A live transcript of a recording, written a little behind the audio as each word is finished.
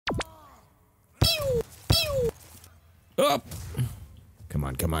Up. Come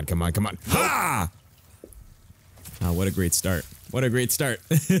on, come on, come on, come on. Ha! Oh, what a great start. What a great start.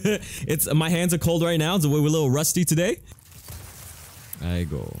 My hands are cold right now, so we're a little rusty today. I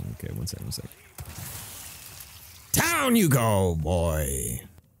go. Okay, one second, one second. Down you go, boy.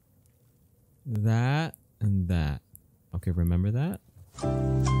 That and that. Okay, remember that?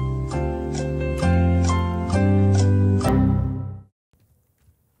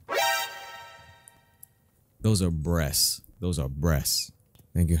 Those are breasts. Those are breasts.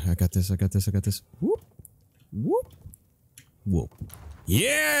 Thank you. I got this. I got this. I got this. Whoop. Whoop. Whoop.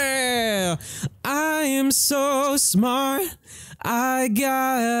 Yeah! I am so smart. I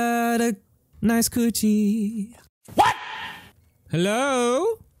got a nice coochie. What?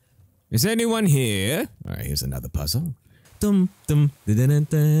 Hello? Is anyone here? Alright, here's another puzzle. Dum dum dun dun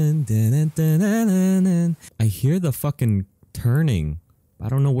dun dun dun dun dun. I hear the fucking turning. I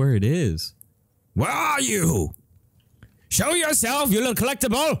don't know where it is. Where are you? Show yourself, you little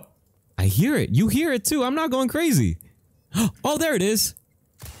collectible! I hear it. You hear it too. I'm not going crazy. Oh, there it is.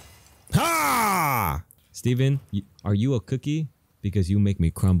 Ha! Steven, are you a cookie? Because you make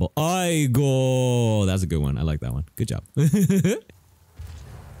me crumble. I go. That's a good one. I like that one. Good job.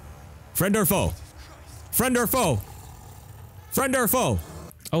 Friend or foe? Friend or foe? Friend or foe?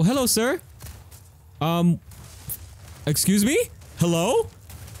 Oh, hello, sir. Excuse me? Hello?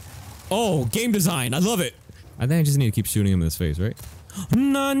 Oh, game design. I love it. I think I just need to keep shooting him in his face, right?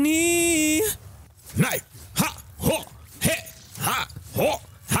 Nani? Knife. Ha. Ho. He. Ha. Ho.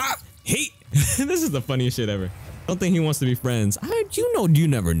 Ha. He. This is the funniest shit ever. I don't think he wants to be friends. You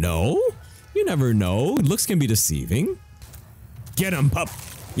never know. You never know. Looks can be deceiving. Get him, pup.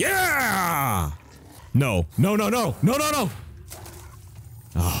 Yeah! No. No, no, no. No, no, no.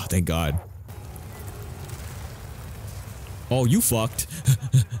 Oh, thank God. Oh, you fucked.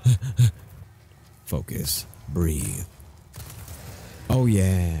 Focus. Breathe. Oh,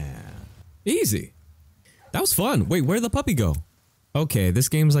 yeah. Easy. That was fun. Wait, where'd the puppy go? Okay, this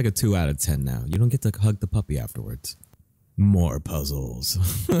game's like a 2 out of 10 now. You don't get to hug the puppy afterwards. More puzzles.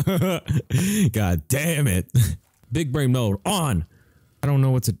 God damn it. Big brain mode on. I don't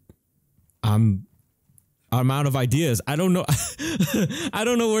know what to... I'm out of ideas. I don't know. I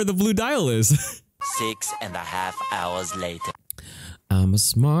don't know where the blue dial is. 6.5 hours later. I'm a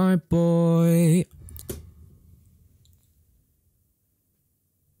smart boy.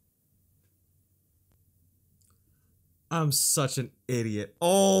 I'm such an idiot.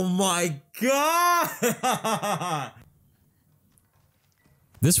 Oh my God.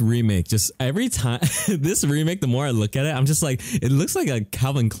 This remake, just every time, this remake, the more I look at it, I'm just like, it looks like a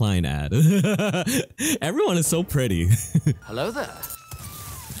Calvin Klein ad. Everyone is so pretty. Hello there.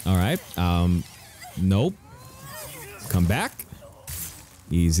 All right. Nope. Come back.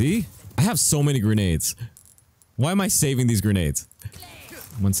 Easy. I have so many grenades. Why am I saving these grenades?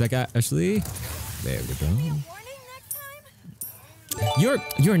 1 sec, Ashley. There we go. You're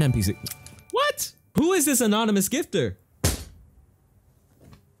an NPC. What? Who is this anonymous gifter?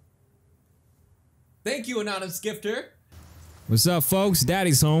 Thank you, anonymous gifter. What's up, folks?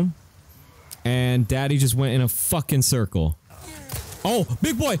 Daddy's home. And Daddy just went in a fucking circle. Oh,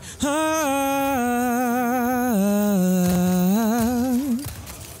 big boy.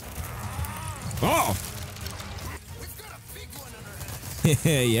 Oh.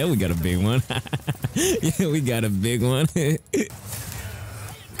 Yeah, we got a big one. Yeah, we got a big one.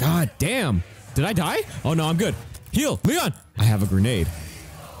 God damn. Did I die? Oh no, I'm good. Heal, Leon. I have a grenade.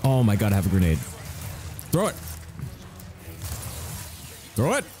 Oh my God, I have a grenade. Throw it.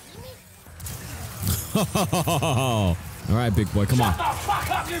 Throw it. All right, big boy, come on. Shut the fuck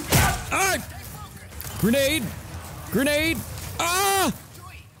up, you cunt! Grenade. Grenade. Ah!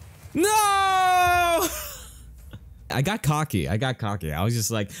 No! I got cocky. I got cocky. I was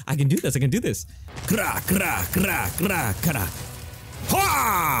just like, I can do this. I can do this. Kra, kra, kra, kra, kra.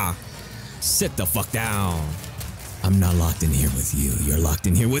 Ha! Sit the fuck down. I'm not locked in here with you. You're locked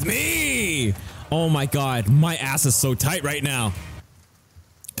in here with me. Oh my God. My ass is so tight right now.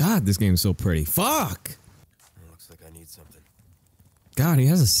 God, this game is so pretty. Fuck. Looks like I need something. God, he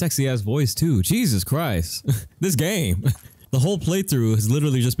has a sexy ass voice too. Jesus Christ. This game. The whole playthrough has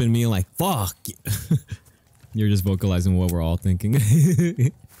literally just been me like, fuck. You're just vocalizing what we're all thinking.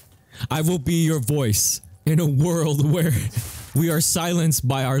 I will be your voice in a world where we are silenced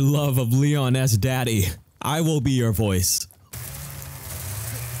by our love of Leon S. Daddy. I will be your voice.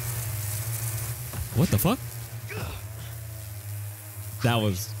 What the fuck? That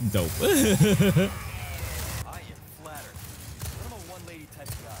was dope. I am flattered. I'm a one-lady type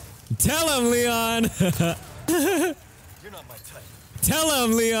of guy. Tell him, Leon! You're not my type. Tell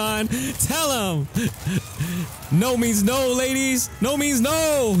him, Leon. Tell him. No means no, ladies. No means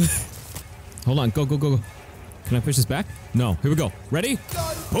no. Hold on. Go, go, go, go. Can I push this back? No. Here we go. Ready?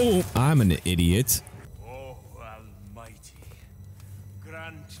 Oh, I'm an idiot. Oh, Almighty,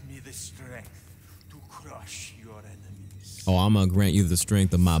 grant me the strength to crush your enemies. Oh, I'm gonna grant you the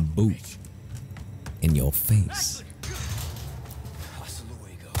strength of my boot in your face.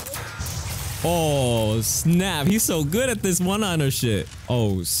 Oh, snap. He's so good at this one-liner shit.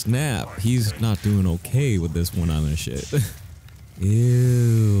 Oh, snap. He's not doing okay with this one-liner shit.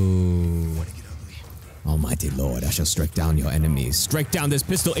 Ew. Almighty Lord, I shall strike down your enemies. Strike down this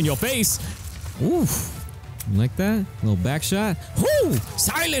pistol in your face. Oof. You like that? Little back shot. Whoo!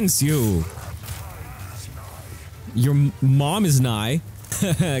 Silence you. Your mom is nigh.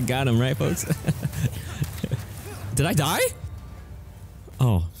 Got him, right, folks? Did I die?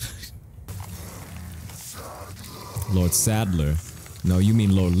 Oh. Lord Sadler. No, you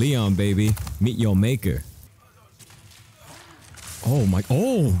mean Lord Leon, baby. Meet your maker. Oh my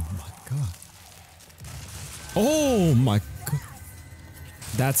god. Oh my god.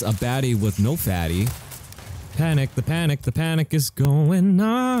 That's a baddie with no fatty. Panic, the panic is going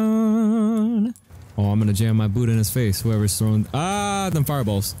on. Oh, I'm gonna jam my boot in his face. Whoever's throwing them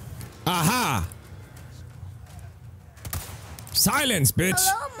fireballs. Aha! Silence, bitch!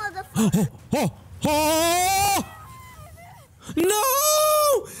 Hello, motherfucker. Oh! Oh! No!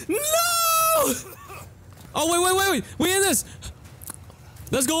 No! Oh, wait. We in this.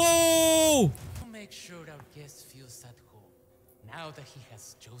 Let's go! Make sure our guest feels at home now that he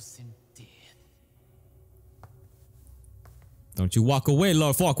has chosen death. Don't you walk away,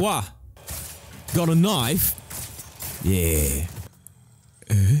 Lord Farquhar. Got a knife? Yeah.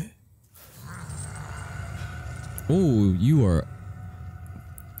 Oh, you are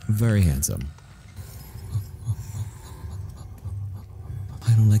very handsome.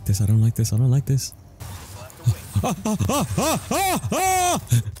 I don't like this. I don't like this. I don't like this.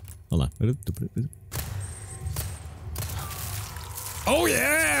 Hold on. Oh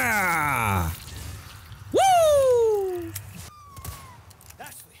yeah! Woo!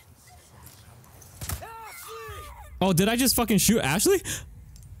 Oh, did I just fucking shoot Ashley?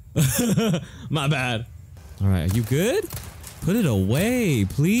 My bad. All right, are you good? Put it away,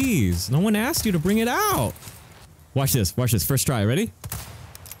 please. No one asked you to bring it out. Watch this. Watch this. First try. Ready?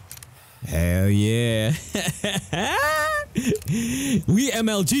 Hell yeah. We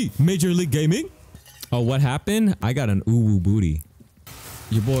MLG, Major League Gaming. Oh, what happened? I got an ooh-woo booty.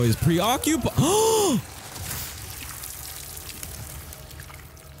 Your boy is preoccupied.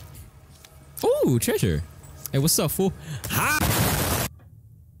 Ooh, treasure. Hey, what's up, fool? Ha!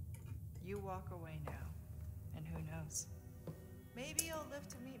 You walk away now, and who knows? Maybe you'll live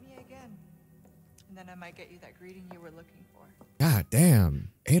to meet me again. And then I might get you that greeting you were looking for. God damn.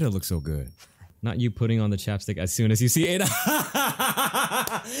 Ada looks so good. Not you putting on the chapstick as soon as you see Ada.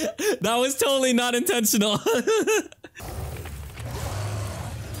 That was totally not intentional.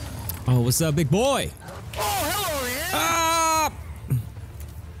 Oh, what's up, big boy? Oh, hello there. Ah!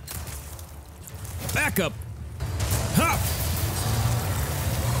 Back up. Ha!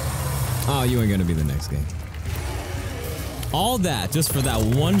 Oh, you ain't gonna be the next game. All that just for that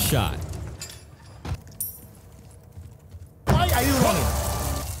one shot. Why are you running?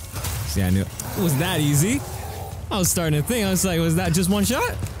 See, I knew it was that easy. I was starting to think. I was like, was that just one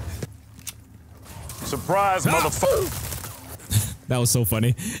shot? Surprise, motherfucker. That was so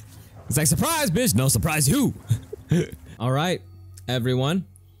funny. It's like, surprise, bitch. No, surprise you. All right, everyone.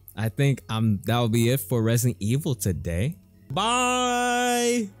 I think that'll be it for Resident Evil today.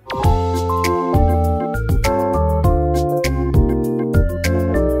 Bye.